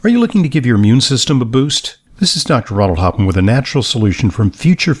Are you looking to give your immune system a boost? This is Dr. Ronald Hoffman with a natural solution from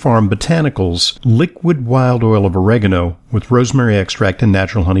Future Farm Botanicals, liquid wild oil of oregano with rosemary extract and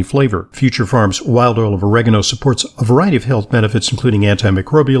natural honey flavor. Future Farm's wild oil of oregano supports a variety of health benefits, including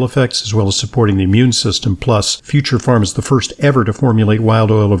antimicrobial effects, as well as supporting the immune system. Plus, Future Farm is the first ever to formulate wild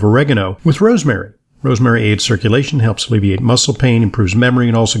oil of oregano with rosemary. Rosemary aids circulation, helps alleviate muscle pain, improves memory,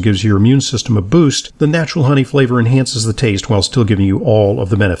 and also gives your immune system a boost. The natural honey flavor enhances the taste while still giving you all of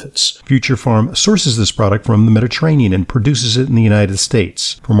the benefits. Future Farm sources this product from the Mediterranean and produces it in the United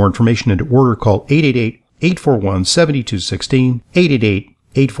States. For more information and to order, call 888-841-7216,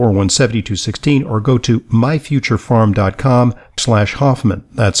 888-841-7216, or go to myfuturefarm.com/Hoffman.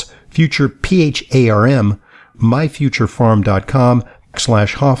 That's future, P-H-A-R-M,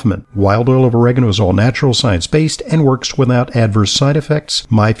 myfuturefarm.com/Hoffman. Wild oil of oregano is all natural, science-based, and works without adverse side effects.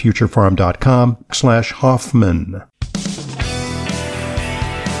 myfuturefarm.com/Hoffman.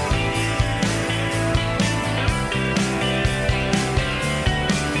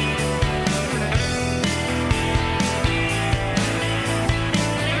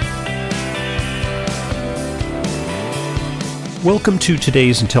 Welcome to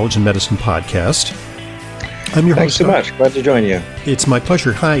today's Intelligent Medicine Podcast. I'm your host. Thanks so much. Glad to join you. It's my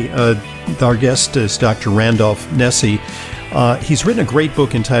pleasure. Hi, our guest is Dr. Randolph Nesse. He's written a great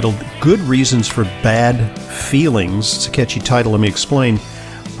book entitled Good Reasons for Bad Feelings. It's a catchy title. Let me explain.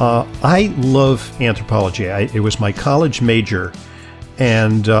 I love anthropology. It was my college major,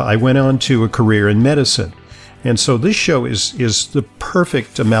 and I went on to a career in medicine. And so this show is the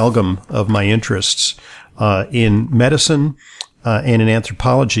perfect amalgam of my interests in medicine and in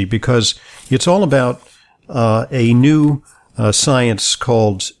anthropology, because it's all about a new science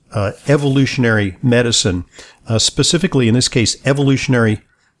called evolutionary medicine, specifically in this case, evolutionary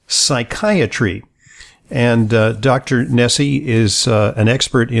psychiatry. And Dr. Nesse is an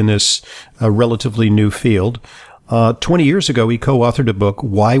expert in this relatively new field. 20 years ago, he co-authored a book,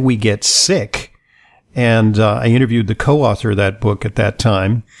 Why We Get Sick, and I interviewed the co-author of that book at that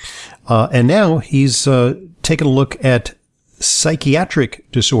time. And now he's taken a look at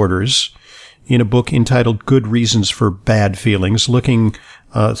psychiatric disorders in a book entitled Good Reasons for Bad Feelings, looking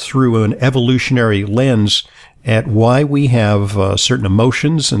through an evolutionary lens at why we have certain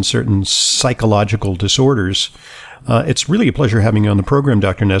emotions and certain psychological disorders. It's really a pleasure having you on the program,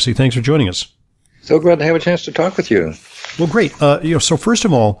 Dr. Nesse. Thanks for joining us. So glad to have a chance to talk with you. Well, great. So first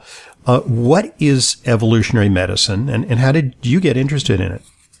of all, what is evolutionary medicine, and how did you get interested in it?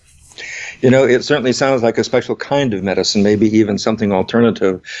 You know, it certainly sounds like a special kind of medicine, maybe even something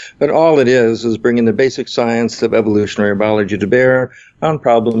alternative. But all it is bringing the basic science of evolutionary biology to bear on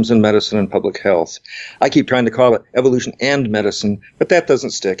problems in medicine and public health. I keep trying to call it evolution and medicine, but that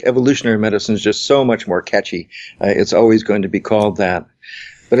doesn't stick. Evolutionary medicine is just so much more catchy. It's always going to be called that.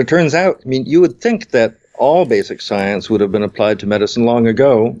 But it turns out, you would think that all basic science would have been applied to medicine long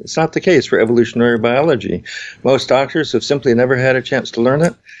ago. It's not the case for evolutionary biology. Most doctors have simply never had a chance to learn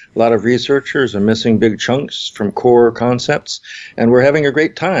it. A lot of researchers are missing big chunks from core concepts, and we're having a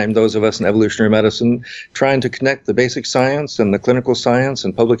great time, those of us in evolutionary medicine, trying to connect the basic science and the clinical science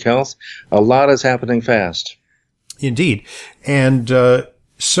and public health. A lot is happening fast. Indeed. And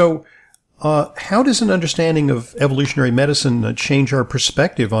so how does an understanding of evolutionary medicine change our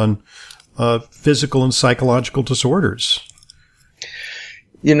perspective on physical and psychological disorders?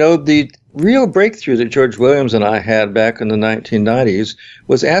 You know, the real breakthrough that George Williams and I had back in the 1990s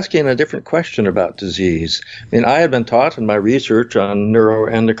was asking a different question about disease. I had been taught in my research on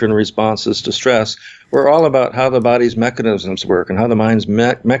neuroendocrine responses to stress were all about how the body's mechanisms work and how the mind's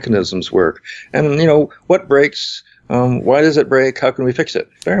mechanisms work. And, what breaks, why does it break, how can we fix it?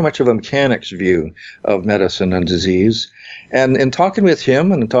 Very much of a mechanics view of medicine and disease. And in talking with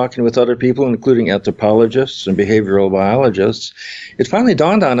him and talking with other people, including anthropologists and behavioral biologists, it finally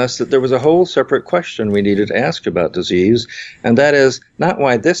dawned on us that there was a whole separate question we needed to ask about disease, and that is not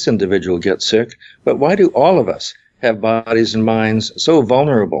why this individual gets sick, but why do all of us have bodies and minds so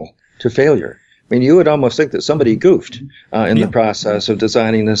vulnerable to failure? You would almost think that somebody goofed in the process of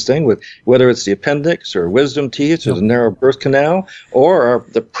designing this thing, with whether it's the appendix or wisdom teeth or the narrow birth canal or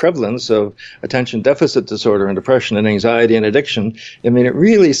the prevalence of attention deficit disorder and depression and anxiety and addiction. It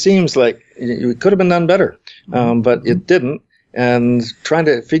really seems like it could have been done better, but it didn't. And trying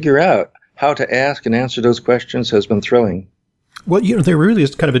to figure out how to ask and answer those questions has been thrilling. Well, there really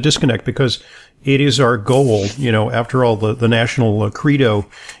is kind of a disconnect, because it is our goal, after all, the national credo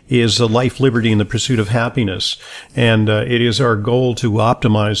is life, liberty, and the pursuit of happiness. And it is our goal to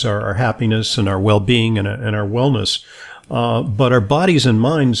optimize our happiness and our well-being and our wellness. But our bodies and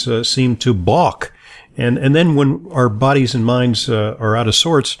minds seem to balk And then when our bodies and minds are out of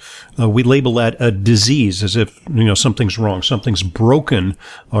sorts, we label that a disease, as if, something's wrong, something's broken,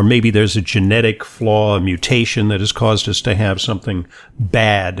 or maybe there's a genetic flaw, a mutation that has caused us to have something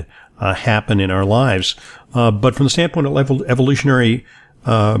bad happen in our lives. But from the standpoint of evolutionary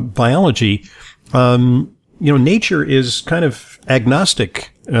biology, nature is kind of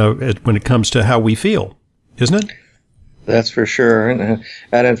agnostic when it comes to how we feel, isn't it? That's for sure. And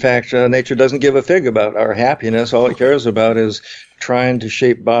in fact, nature doesn't give a fig about our happiness. All it cares about is trying to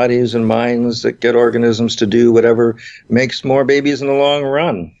shape bodies and minds that get organisms to do whatever makes more babies in the long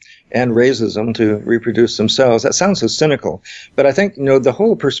run and raises them to reproduce themselves. That sounds so cynical, but I think, the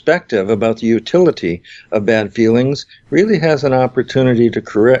whole perspective about the utility of bad feelings really has an opportunity to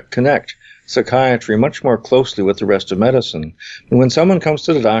connect psychiatry much more closely with the rest of medicine. And when someone comes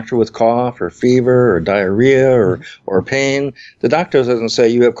to the doctor with cough or fever or diarrhea or pain, the doctor doesn't say,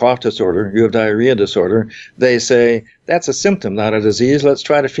 you have cough disorder, you have diarrhea disorder. They say, that's a symptom, not a disease. Let's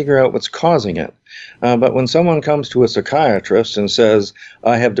try to figure out what's causing it. But when someone comes to a psychiatrist and says,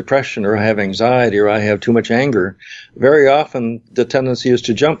 I have depression or I have anxiety or I have too much anger, very often the tendency is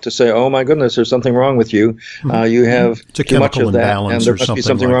to jump to say, oh my goodness, there's something wrong with you. You have too much of that, and there must be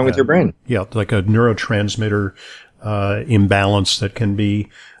something wrong with your brain. Yeah, like a neurotransmitter imbalance that can be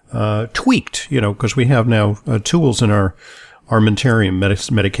tweaked, because we have now tools in our armamentarium,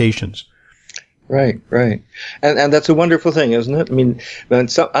 medications. Right. And that's a wonderful thing, isn't it? I mean,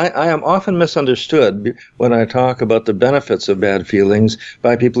 I am often misunderstood when I talk about the benefits of bad feelings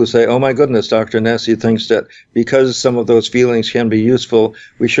by people who say, oh my goodness, Dr. Nesi thinks that because some of those feelings can be useful,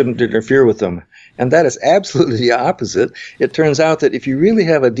 we shouldn't interfere with them. And that is absolutely the opposite. It turns out that if you really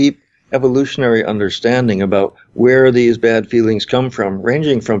have a deep evolutionary understanding about where these bad feelings come from,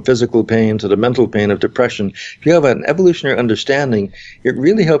 ranging from physical pain to the mental pain of depression, if you have an evolutionary understanding, it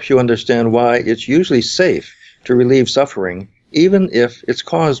really helps you understand why it's usually safe to relieve suffering, even if it's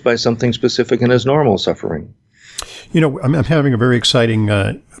caused by something specific and is normal suffering. I'm having a very exciting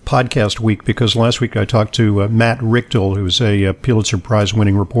podcast week because last week I talked to Matt Richtel, who's a Pulitzer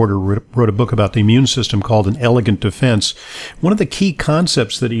Prize-winning reporter, wrote a book about the immune system called An Elegant Defense. One of the key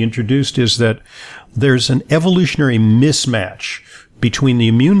concepts that he introduced is that there's an evolutionary mismatch between the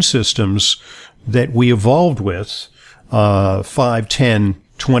immune systems that we evolved with 5, 10,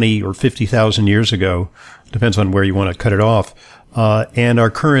 20, or 50,000 years ago, depends on where you want to cut it off, and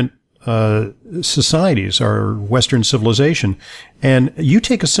our current societies, our Western civilization. And you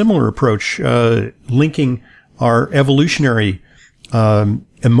take a similar approach, linking our evolutionary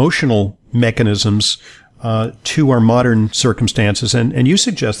emotional mechanisms to our modern circumstances. And you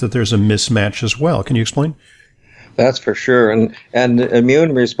suggest that there's a mismatch as well. Can you explain? That's for sure. And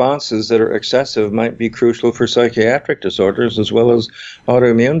immune responses that are excessive might be crucial for psychiatric disorders as well as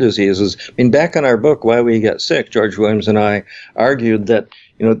autoimmune diseases. I mean, back in our book, Why We Get Sick, George Williams and I argued that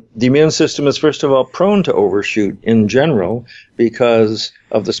the immune system is, first of all, prone to overshoot in general because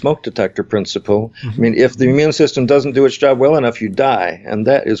of the smoke detector principle. Mm-hmm. I mean, if the immune system doesn't do its job well enough, you die, and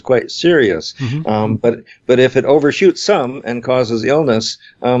that is quite serious. Mm-hmm. But if it overshoots some and causes illness,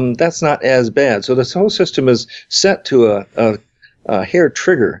 that's not as bad. So this whole system is set to a hair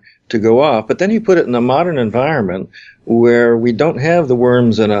trigger to go off, but then you put it in a modern environment where we don't have the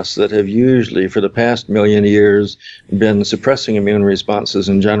worms in us that have usually, for the past million years, been suppressing immune responses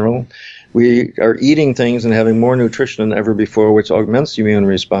in general. We are eating things and having more nutrition than ever before, which augments the immune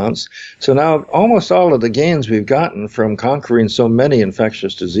response. So now almost all of the gains we've gotten from conquering so many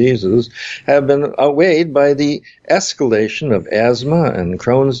infectious diseases have been outweighed by the escalation of asthma and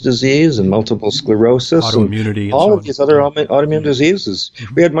Crohn's disease and multiple sclerosis autoimmunity and all of these other autoimmune diseases.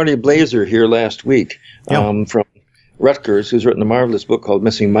 Mm-hmm. We had Marty Blazer here last week from Rutgers, who's written a marvelous book called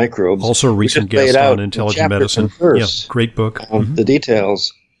Missing Microbes. Also a recent guest on Intelligent Medicine. Great book. The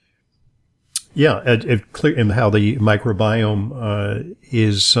details. Yeah, and how the microbiome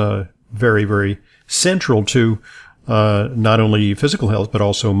is very, very central to not only physical health but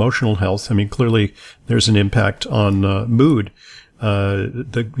also emotional health. I mean, clearly there's an impact on mood,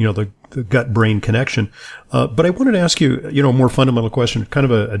 the gut-brain connection. But I wanted to ask you, a more fundamental question, kind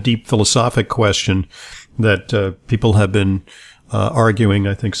of a deep philosophic question that people have been arguing,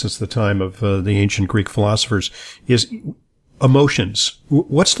 I think, since the time of the ancient Greek philosophers, is emotions.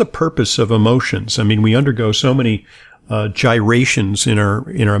 What's the purpose of emotions? I mean, we undergo so many gyrations in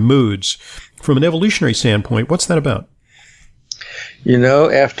our moods. From an evolutionary standpoint, what's that about?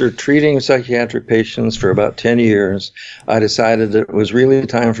 After treating psychiatric patients for about 10 years, I decided that it was really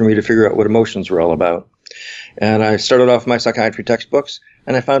time for me to figure out what emotions were all about. And I started off my psychiatry textbooks.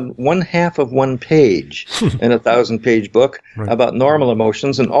 and I found 1/2 of one page in a 1,000-page book about normal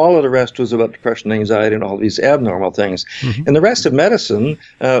emotions, and all of the rest was about depression, anxiety, and all these abnormal things. In the rest of medicine,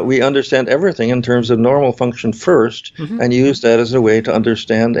 we understand everything in terms of normal function first, and use that as a way to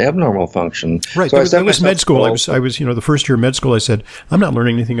understand abnormal function. Right. So that was med school. I was, the first year of med school, I said, I'm not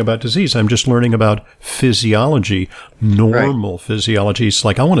learning anything about disease. I'm just learning about physiology, normal physiology. It's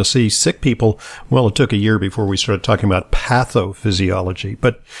like, I want to see sick people. Well, it took a year before we started talking about pathophysiology.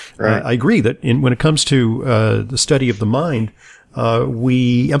 But I agree that when it comes to the study of the mind,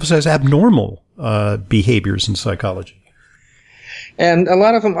 we emphasize abnormal behaviors in psychology. And a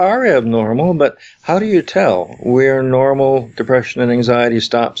lot of them are abnormal, but how do you tell where normal depression and anxiety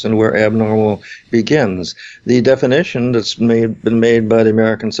stops and where abnormal begins? The definition that's been made by the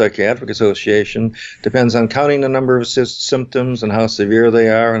American Psychiatric Association depends on counting the number of symptoms and how severe they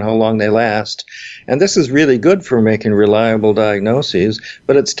are and how long they last. And this is really good for making reliable diagnoses,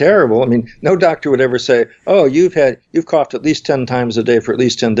 but it's terrible. I mean, no doctor would ever say, oh, you've coughed at least 10 times a day for at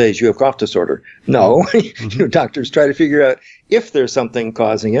least 10 days. You have cough disorder. No, doctors try to figure out if there's something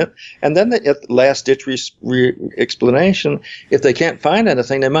causing it. And then the last-ditch explanation, if they can't find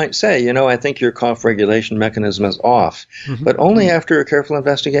anything, they might say, I think your cough regulation mechanism is off, but only after a careful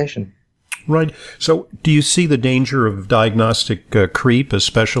investigation. Right. So do you see the danger of diagnostic creep,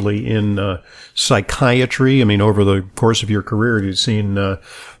 especially in psychiatry? I mean, over the course of your career, you've seen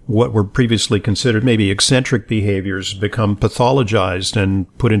what were previously considered maybe eccentric behaviors become pathologized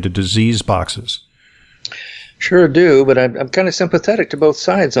and put into disease boxes. Sure do, but I'm kind of sympathetic to both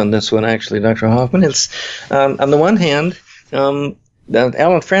sides on this one, actually, Dr. Hoffman. It's, on the one hand,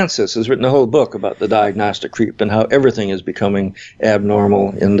 Alan Francis has written a whole book about the diagnostic creep and how everything is becoming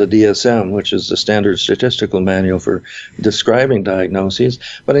abnormal in the DSM, which is the standard statistical manual for describing diagnoses.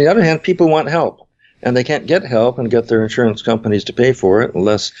 But on the other hand, people want help, and they can't get help and get their insurance companies to pay for it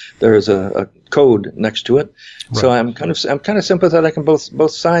unless there is a code next to it. Right. So I'm kind of sympathetic on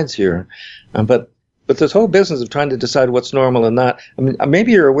both sides here, but this whole business of trying to decide what's normal and not, I mean,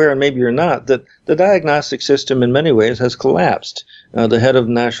 maybe you're aware and maybe you're not, that the diagnostic system in many ways has collapsed. The head of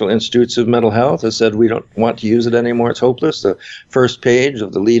the National Institutes of Mental Health has said we don't want to use it anymore. It's hopeless. The first page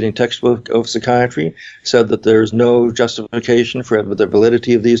of the leading textbook of psychiatry said that there's no justification for the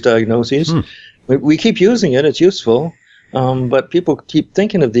validity of these diagnoses. We keep using it. It's useful. But people keep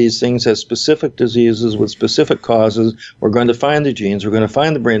thinking of these things as specific diseases with specific causes. We're going to find the genes. We're going to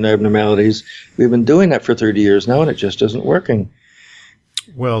find the brain abnormalities. We've been doing that for 30 years now, and it just isn't working.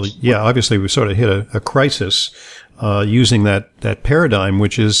 Well, yeah, obviously we sort of hit a crisis using that paradigm,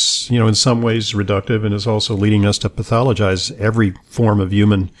 which is, in some ways reductive and is also leading us to pathologize every form of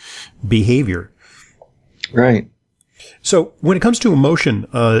human behavior. Right. So when it comes to emotion,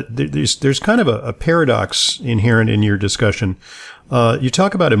 there's kind of a paradox inherent in your discussion. You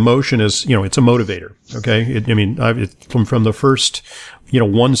talk about emotion as, it's a motivator. Okay. It's from the first,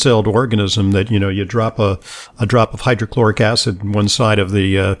 one-celled organism that, you drop a drop of hydrochloric acid in one side of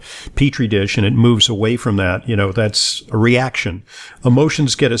the petri dish and it moves away from that. That's a reaction.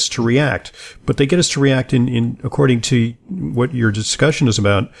 Emotions get us to react, but they get us to react in according to what your discussion is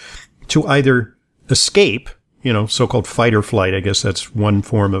about, to either escape, so-called fight or flight. I guess that's one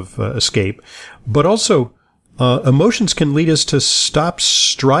form of escape. But also, emotions can lead us to stop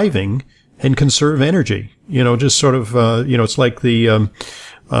striving and conserve energy. Just sort of, it's like the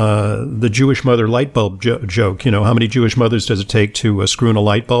Jewish mother light bulb joke. How many Jewish mothers does it take to screw in a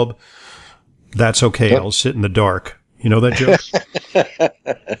light bulb? That's okay. I'll sit in the dark. You know that joke?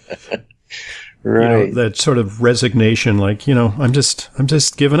 Right. That sort of resignation, like, I'm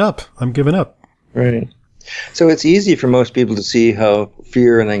just giving up. I'm giving up. Right. So it's easy for most people to see how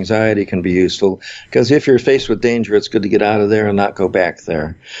fear and anxiety can be useful, because if you're faced with danger, it's good to get out of there and not go back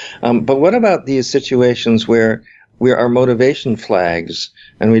there. But what about these situations where we are motivation flags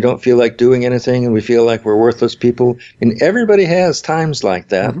and we don't feel like doing anything and we feel like we're worthless people? And everybody has times like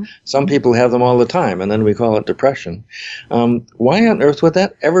that. Mm-hmm. Some people have them all the time, and then we call it depression. Why on earth would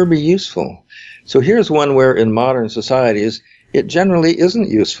that ever be useful? So here's one where in modern societies, it generally isn't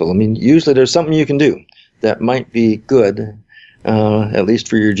useful. I mean, usually there's something you can do that might be good, at least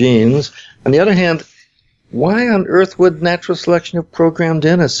for your genes. On the other hand, why on earth would natural selection have programmed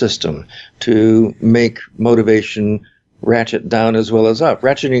in a system to make motivation ratchet down as well as up?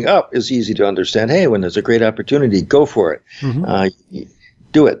 Ratcheting up is easy to understand. Hey, when there's a great opportunity, go for it. Mm-hmm.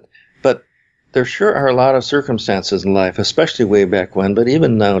 Do it. But there sure are a lot of circumstances in life, especially way back when, but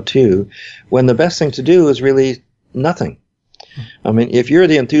even now too, when the best thing to do is really nothing. I mean, if you're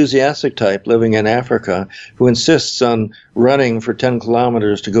the enthusiastic type living in Africa who insists on running for 10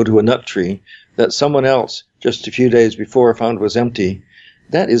 kilometers to go to a nut tree that someone else just a few days before found was empty,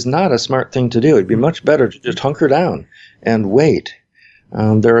 that is not a smart thing to do. It'd be much better to just hunker down and wait.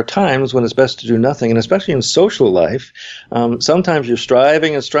 There are times when it's best to do nothing, and especially in social life, sometimes you're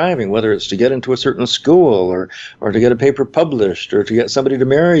striving and striving, whether it's to get into a certain school or to get a paper published or to get somebody to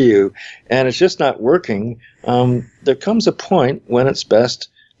marry you, and it's just not working. There comes a point when it's best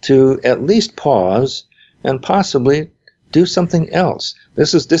to at least pause and possibly do something else.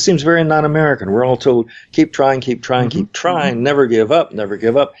 This seems very non-American. We're all told, keep trying, keep trying, never give up, never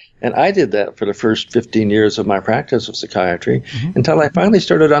give up. And I did that for the first 15 years of my practice of psychiatry until I finally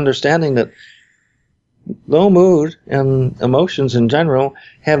started understanding that low mood and emotions in general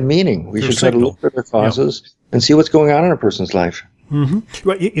have meaning. We should try to look for their causes and see what's going on in a person's life.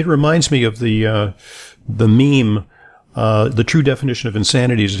 Well, it reminds me of the meme. The true definition of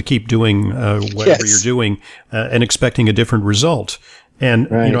insanity is to keep doing whatever you're doing and expecting a different result. And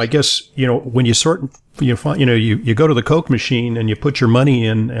I guess when you you go to the Coke machine and you put your money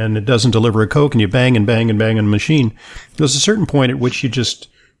in and it doesn't deliver a Coke and you bang and bang and bang on the machine. There's a certain point at which you just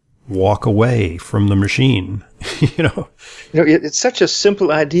walk away from the machine. It's such a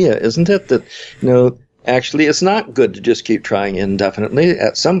simple idea, isn't it? That actually it's not good to just keep trying indefinitely.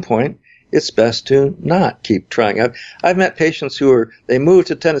 At some point, it's best to not keep trying. I've met patients they move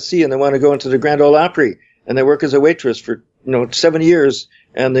to Tennessee and they want to go into the Grand Ole Opry and they work as a waitress for 7 years,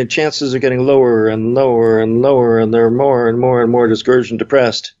 and the chances are getting lower and lower and lower, and they're more and more and more discouraged and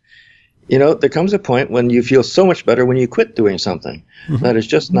depressed. There comes a point when you feel so much better when you quit doing something that is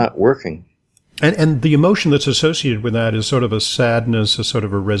just not working. And the emotion that's associated with that is sort of a sadness, a sort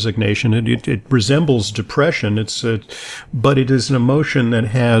of a resignation. It resembles depression. But it is an emotion that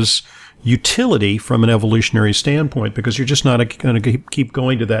has utility from an evolutionary standpoint, because you're just not going to keep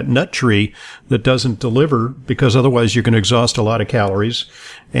going to that nut tree that doesn't deliver, because otherwise you're going to exhaust a lot of calories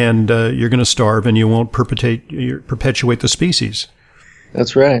and you're going to starve and you won't perpetuate the species.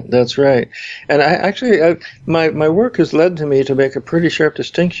 That's right. And my work has led to me to make a pretty sharp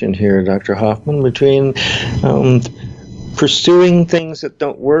distinction here, Dr. Hoffman, between pursuing things that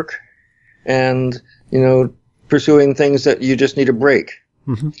don't work and, pursuing things that you just need a break.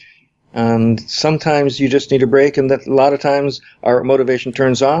 And sometimes you just need a break, and that a lot of times our motivation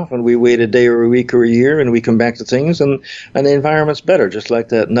turns off and we wait a day or a week or a year and we come back to things and the environment's better, just like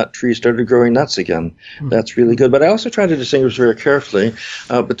that nut tree started growing nuts again. That's really good. But I also try to distinguish very carefully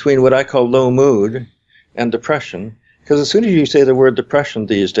between what I call low mood and depression, because as soon as you say the word depression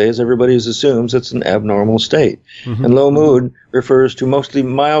these days, everybody assumes it's an abnormal state. And low mood refers to mostly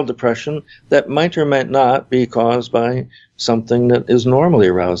mild depression that might or might not be caused by something that is normally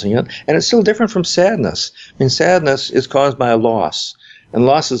arousing it. And it's still different from sadness. Sadness is caused by a loss. And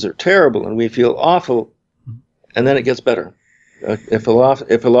losses are terrible, and we feel awful, and then it gets better. If a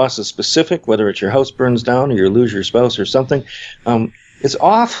loss is specific, whether it's your house burns down or you lose your spouse or something, it's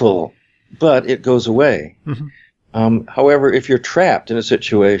awful, but it goes away. However, if you're trapped in a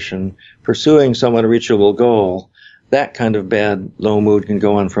situation pursuing some unreachable goal, that kind of bad low mood can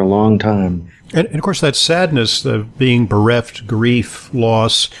go on for a long time. And of course, that sadness, being bereft, grief,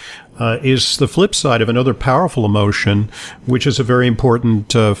 loss, is the flip side of another powerful emotion, which is a very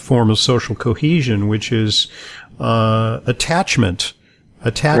important form of social cohesion, which is attachment.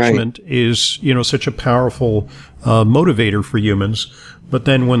 Attachment is, such a powerful motivator for humans. But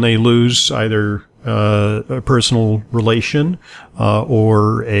then when they lose either a personal relation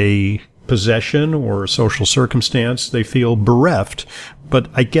or a possession or a social circumstance, they feel bereft. But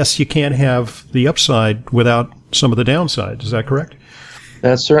I guess you can't have the upside without some of the downside. Is that correct?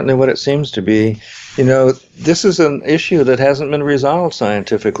 That's certainly what it seems to be. This is an issue that hasn't been resolved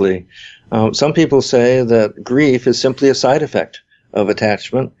scientifically. Some people say that grief is simply a side effect of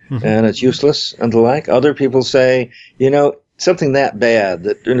attachment and it's useless and the like. Other people say, something that bad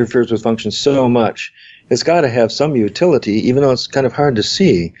that interferes with function so much, it's got to have some utility, even though it's kind of hard to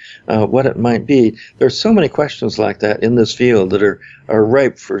see what it might be. There's so many questions like that in this field that are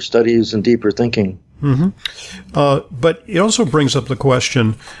ripe for studies and deeper thinking. But it also brings up the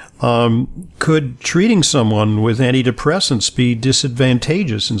question, could treating someone with antidepressants be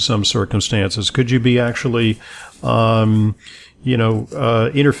disadvantageous in some circumstances? Could you be actually,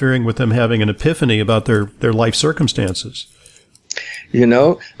 interfering with them having an epiphany about their life circumstances?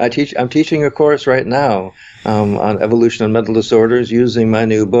 I'm teaching a course right now on evolution and mental disorders using my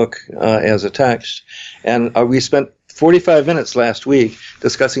new book as a text. And we spent 45 minutes last week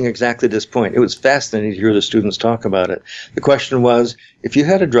discussing exactly this point. It was fascinating to hear the students talk about it. The question was, if you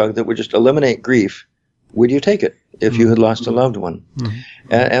had a drug that would just eliminate grief, would you take it if you had lost a loved one? Mm-hmm.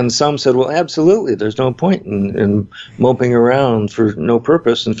 And some said, well, absolutely, there's no point in moping around for no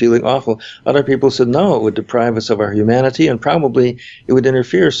purpose and feeling awful. Other people said, no, it would deprive us of our humanity, and probably it would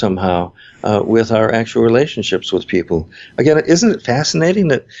interfere somehow with our actual relationships with people. Again, isn't it fascinating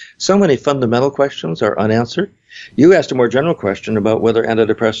that so many fundamental questions are unanswered? You asked a more general question about whether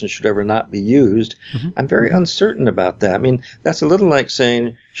antidepressants should ever not be used. Mm-hmm. I'm very uncertain about that. I mean, that's a little like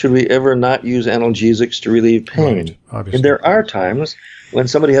saying, should we ever not use analgesics to relieve pain? Right, and there are times when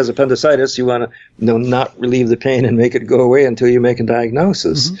somebody has appendicitis, you want to not relieve the pain and make it go away until you make a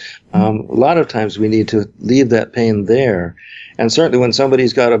diagnosis. Mm-hmm. A lot of times we need to leave that pain there. And certainly when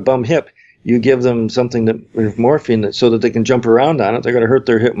somebody's got a bum hip, you give them something that with morphine so that they can jump around on it. They're going to hurt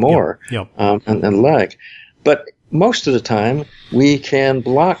their hip more and leg. But most of the time, we can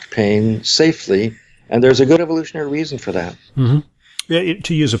block pain safely, and there's a good evolutionary reason for that. Mm-hmm. Yeah,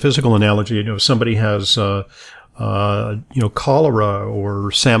 to use a physical analogy, if somebody has cholera or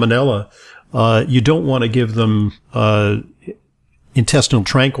salmonella, you don't want to give them intestinal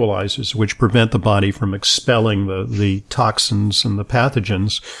tranquilizers, which prevent the body from expelling the toxins and the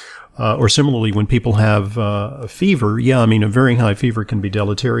pathogens. Or similarly, when people have a fever, a very high fever can be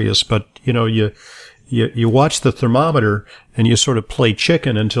deleterious, but you watch the thermometer and you sort of play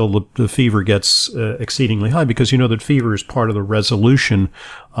chicken until the fever gets exceedingly high, because you know that fever is part of the resolution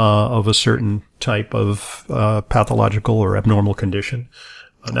of a certain type of pathological or abnormal condition.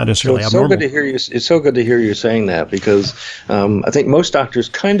 Not necessarily abnormal. It's so good to hear you saying that, because I think most doctors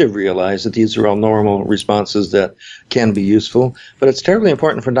kind of realize that these are all normal responses that can be useful. But it's terribly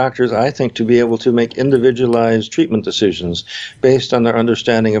important for doctors, I think, to be able to make individualized treatment decisions based on their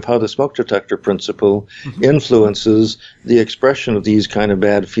understanding of how the smoke detector principle influences the expression of these kind of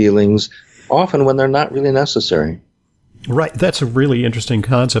bad feelings, often when they're not really necessary. Right. That's a really interesting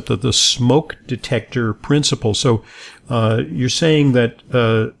concept of the smoke detector principle. So you're saying that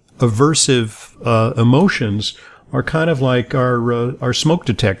aversive emotions are kind of like our smoke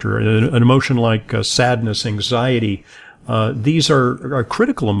detector, an emotion like sadness, anxiety. These are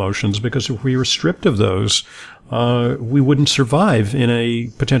critical emotions, because if we were stripped of those, we wouldn't survive in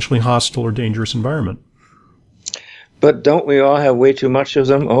a potentially hostile or dangerous environment. But don't we all have way too much of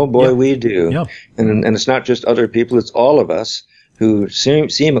them? Oh, boy, we do. Yeah. And it's not just other people, it's all of us who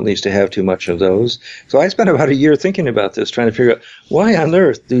seem at least to have too much of those. So I spent about a year thinking about this, trying to figure out why on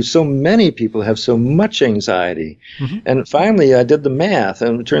earth do so many people have so much anxiety? Mm-hmm. And finally, I did the math,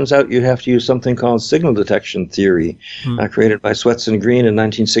 and it turns out you have to use something called signal detection theory, created by Swetson Green in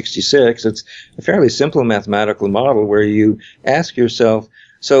 1966. It's a fairly simple mathematical model where you ask yourself,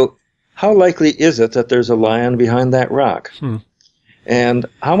 so how likely is it that there's a lion behind that rock? And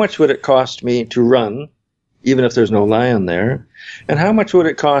how much would it cost me to run, even if there's no lion there? And how much would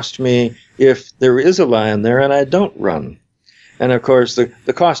it cost me if there is a lion there and I don't run? And of course,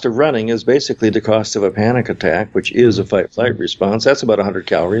 the cost of running is basically the cost of a panic attack, which is a fight-flight response. That's about 100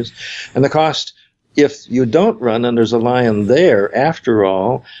 calories. And the cost, if you don't run and there's a lion there, after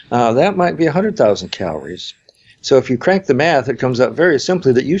all, that might be 100,000 calories. So if you crank the math, it comes out very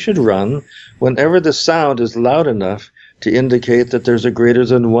simply that you should run whenever the sound is loud enough to indicate that there's a greater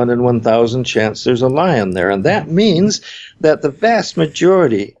than 1 in 1,000 chance there's a lion there. And that means that the vast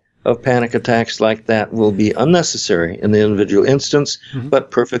majority of panic attacks like that will be unnecessary in the individual instance,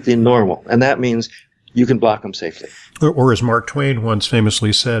 but perfectly normal. And that means you can block them safely. Or as Mark Twain once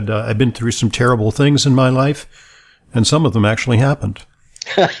famously said, I've been through some terrible things in my life, and some of them actually happened.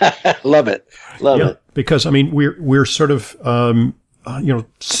 Love it. Love it. Because, we're sort of,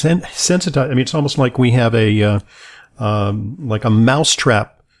 sensitized. It's almost like we have a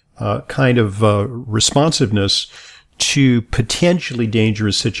mousetrap kind of responsiveness to potentially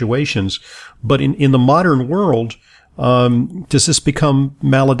dangerous situations. But in the modern world, does this become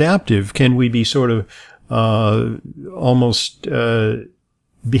maladaptive? Can we be sort of almost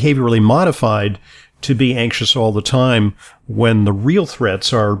behaviorally modified to be anxious all the time when the real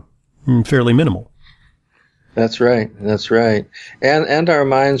threats are fairly minimal? That's right. And our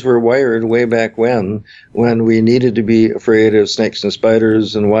minds were wired way back when we needed to be afraid of snakes and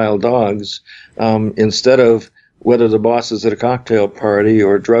spiders and wild dogs, instead of whether the boss is at a cocktail party,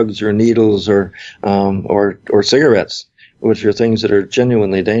 or drugs or needles or cigarettes, which are things that are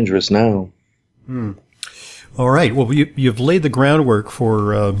genuinely dangerous now. All right. Well, you've laid the groundwork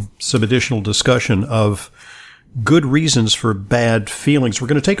for some additional discussion of good reasons for bad feelings. We're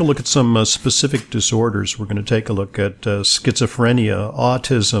going to take a look at some specific disorders. We're going to take a look at schizophrenia,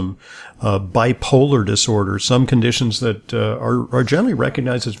 autism, bipolar disorder, some conditions that are generally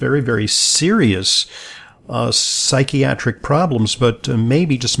recognized as very, very serious psychiatric problems, but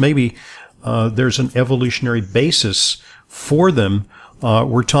maybe there's an evolutionary basis for them.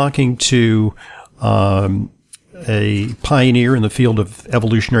 We're talking to a pioneer in the field of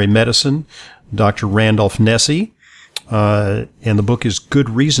evolutionary medicine, Dr. Randolph Nesse, and the book is Good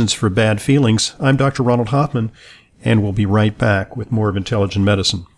Reasons for Bad Feelings. I'm Dr. Ronald Hoffman, and we'll be right back with more of Intelligent Medicine.